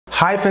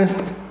Hi friends,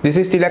 this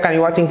is Tilak and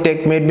you're watching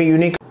Tech Made Me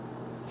Unique.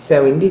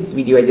 So in this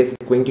video I just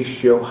going to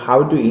show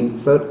how to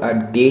insert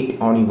a date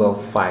on your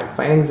file.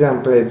 For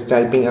example, it's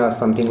typing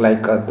something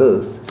like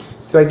this.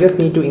 So I just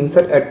need to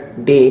insert a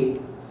date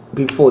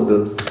before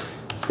this.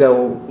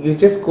 So you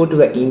just go to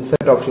the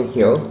insert option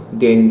here,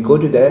 then go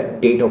to the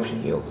date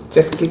option here.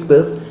 Just click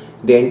this,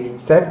 then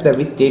select the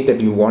which date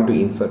that you want to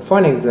insert. For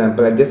an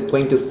example, I'm just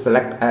going to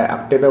select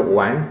October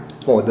 1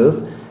 for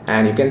this,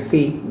 and you can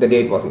see the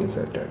date was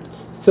inserted.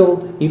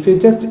 So if you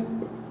just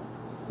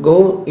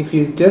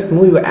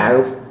move your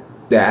arrow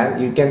there,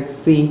 you can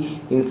see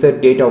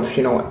insert date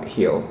option over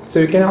here. So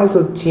you can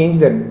also change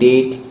the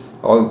date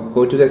or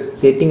go to the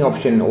setting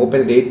option,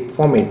 open date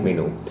format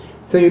menu.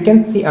 So you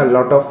can see a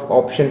lot of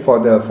option for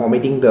the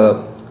formatting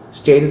the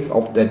styles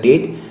of the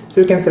date.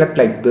 So you can select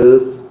like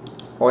this,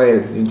 or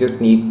else you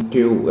just need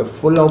to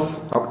full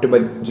of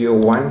October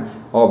 01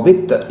 or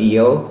with the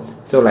year,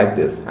 so like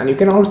this. And you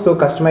can also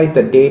customize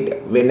the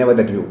date whenever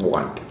that you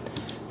want.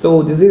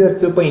 So this is a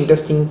super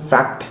interesting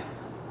fact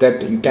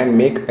that you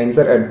can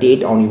insert a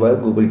date on your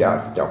Google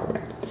Docs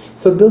document.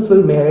 So this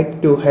will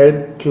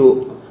help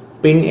to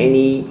pin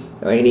any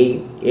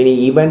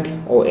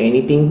event or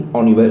anything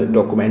on your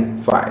document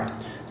file.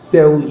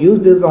 So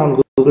use this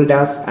on Google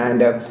Docs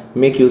and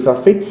make use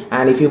of it.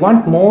 And if you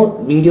want more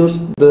videos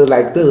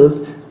like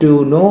this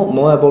to know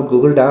more about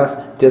Google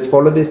Docs, just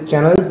follow this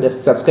channel,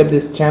 just subscribe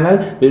this channel.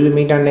 We will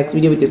meet on next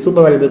video with a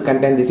super valuable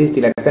content. This is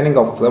Tilak signing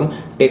off from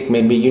Tech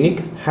Made Me Unique.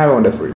 Have a wonderful day.